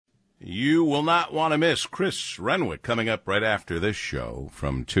You will not want to miss Chris Renwick coming up right after this show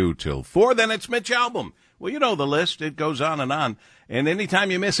from 2 till 4. Then it's Mitch Albom. Well, you know the list. It goes on. And anytime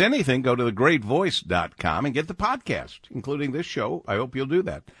you miss anything, go to thegreatvoice.com and get the podcast, including this show. I hope you'll do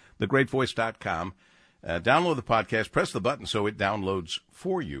that. Thegreatvoice.com. Download the podcast. Press the button so it downloads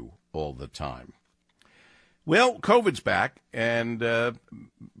for you all the time. Well, COVID's back, and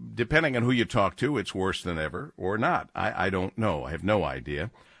depending on who you talk to, it's worse than ever or not. I don't know. I have no idea.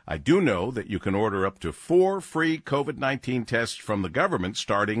 I do know that you can order up to 4 free COVID-19 tests from the government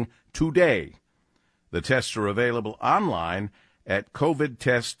starting today. The tests are available online at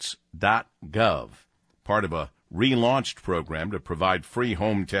covidtests.gov, part of a relaunched program to provide free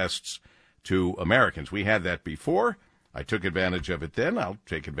home tests to Americans. We had that before. I took advantage of it then. I'll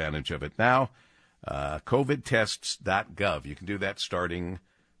take advantage of it now. Covidtests.gov. You can do that starting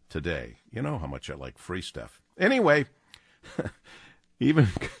today. You know how much I like free stuff. Anyway, even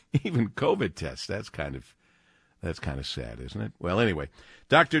COVID tests, that's kind of sad, isn't it? Well, anyway,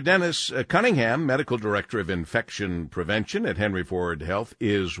 Dr. Dennis Cunningham, Medical Director of Infection Prevention at Henry Ford Health,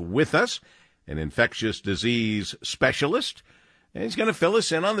 is with us, an infectious disease specialist, and he's going to fill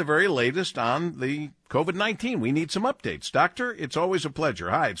us in on the very latest on the COVID-19. We need some updates. Doctor, it's always a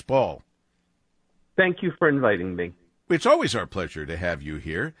pleasure. Hi, it's Paul. Thank you for inviting me. It's always our pleasure to have you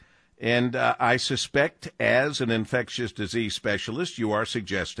here. And I suspect, as an infectious disease specialist, you are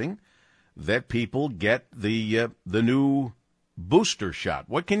suggesting that people get the new booster shot.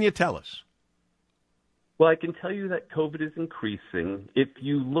 What can you tell us? Well, I can tell you that COVID is increasing. If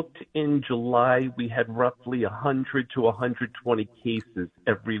you looked in July, we had roughly 100 to 120 cases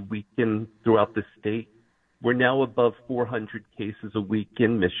every weekend throughout the state. We're now above 400 cases a week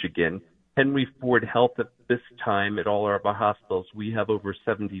in Michigan. Henry Ford Health at this time at all of our hospitals, we have over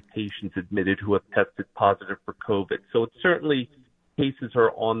 70 patients admitted who have tested positive for COVID. So it's certainly cases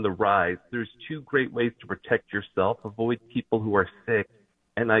are on the rise. There's 2 great ways to protect yourself. Avoid people who are sick.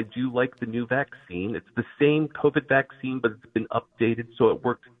 And I do like the new vaccine. It's the same COVID vaccine, but it's been updated so it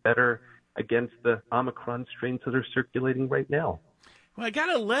works better against the Omicron strains that are circulating right now. Well, I got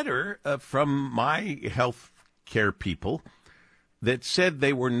a letter from my health care people that said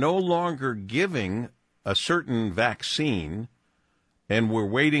they were no longer giving a certain vaccine and were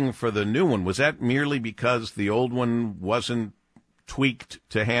waiting for the new one. Was that merely because the old one wasn't tweaked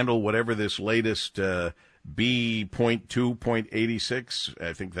to handle whatever this latest B.2.86?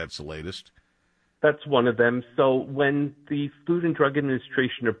 I think that's the latest. That's one of them. So when the Food and Drug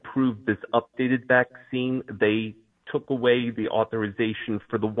Administration approved this updated vaccine, they took away the authorization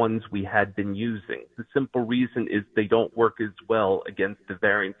for the ones we had been using. The simple reason is they don't work as well against the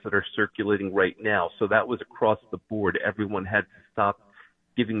variants that are circulating right now. So that was across the board. Everyone had to stop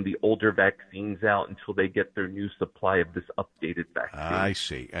giving the older vaccines out until they get their new supply of this updated vaccine. I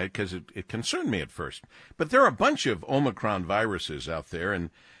see, because it concerned me at first. But there are a bunch of Omicron viruses out there, and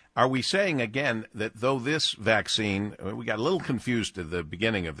are we saying again that though this vaccine, we got a little confused at the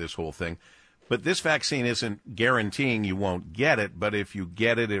beginning of this whole thing, but this vaccine isn't guaranteeing you won't get it, but if you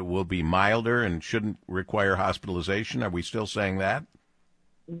get it, it will be milder and shouldn't require hospitalization? Are we still saying that?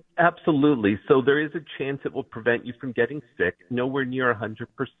 Absolutely. So there is a chance it will prevent you from getting sick. Nowhere near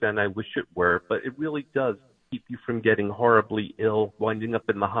 100%. I wish it were, but it really does keep you from getting horribly ill, winding up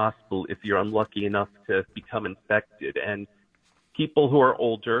in the hospital if you're unlucky enough to become infected. And people who are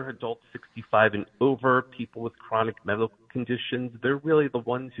older, adults 65 and over, people with chronic medical conditions, they're really the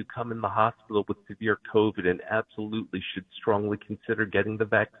ones who come in the hospital with severe COVID and absolutely should strongly consider getting the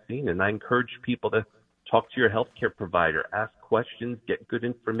vaccine. And I encourage people to talk to your healthcare provider, ask questions, get good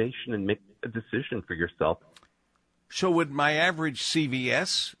information, and make a decision for yourself. So would my average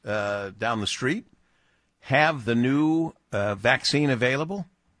CVS down the street have the new vaccine available?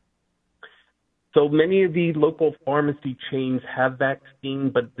 So many of the local pharmacy chains have vaccine,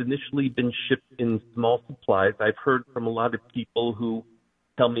 but it's initially been shipped in small supplies. I've heard from a lot of people who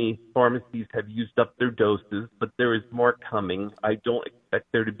tell me pharmacies have used up their doses, but there is more coming. I don't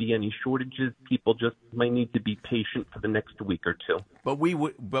expect there to be any shortages. People just might need to be patient for the next week or two. But we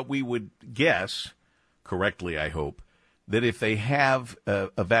would guess, correctly I hope, that if they have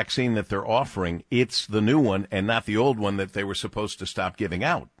a vaccine that they're offering, it's the new one and not the old one that they were supposed to stop giving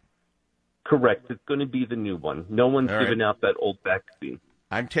out. Correct. It's going to be the new one. No one's given out that old vaccine.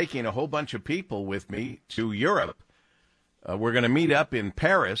 I'm taking a whole bunch of people with me to Europe. We're going to meet up in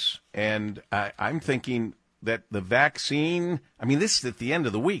Paris, and I'm thinking that the vaccine, I mean, this is at the end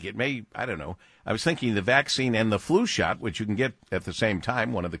of the week. It may, I don't know. I was thinking the vaccine and the flu shot, which you can get at the same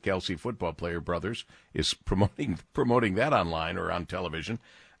time. One of the Kelsey football player brothers is promoting that online or on television.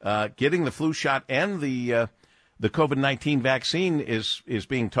 Getting the flu shot and the the COVID-19 vaccine is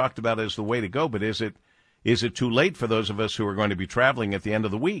being talked about as the way to go, but is it too late for those of us who are going to be traveling at the end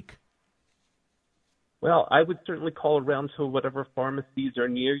of the week? Well, I would certainly call around to whatever pharmacies are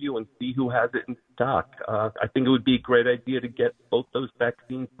near you and see who has it in stock. I think it would be a great idea to get both those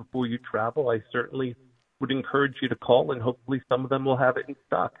vaccines before you travel. I certainly would encourage you to call, and hopefully some of them will have it in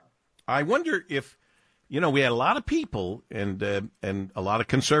stock. I wonder if, we had a lot of people and a lot of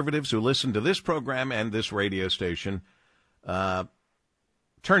conservatives who listen to this program and this radio station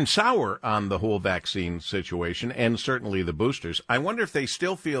turn sour on the whole vaccine situation and certainly the boosters. I wonder if they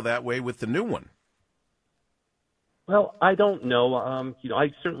still feel that way with the new one. Well, I don't know.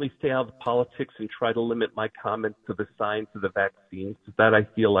 I certainly stay out of politics and try to limit my comments to the science of the vaccines. That I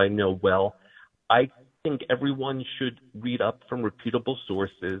feel I know well. I think everyone should read up from reputable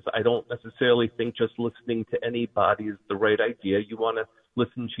sources. I don't necessarily think just listening to anybody is the right idea. You want to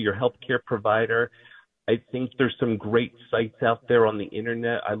listen to your healthcare provider. I think there's some great sites out there on the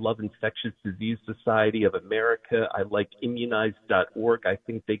internet. I love Infectious Disease Society of America. I like immunize.org. I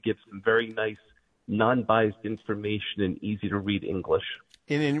think they give some very nice non-biased information in easy-to-read English.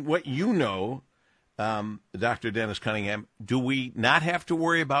 And in what Dr. Dennis Cunningham, do we not have to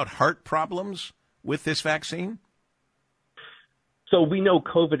worry about heart problems with this vaccine? So we know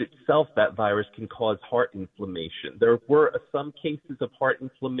COVID itself, that virus can cause heart inflammation. There were some cases of heart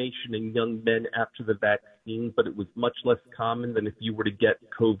inflammation in young men after the vaccine, but it was much less common than if you were to get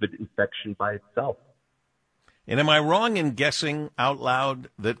COVID infection by itself. And am I wrong in guessing out loud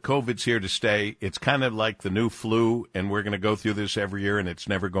that COVID's here to stay? It's kind of like the new flu, and we're going to go through this every year, and it's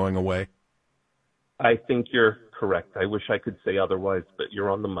never going away? I think you're correct. I wish I could say otherwise, but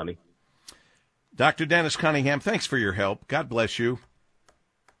you're on the money. Dr. Dennis Cunningham, thanks for your help. God bless you.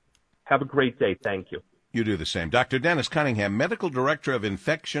 Have a great day. Thank you. You do the same. Dr. Dennis Cunningham, Medical Director of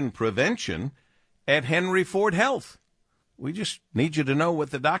Infection Prevention at Henry Ford Health. We just need you to know what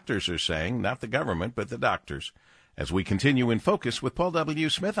the doctors are saying, not the government, but the doctors, as we continue in focus with Paul W.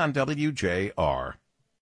 Smith on WJR.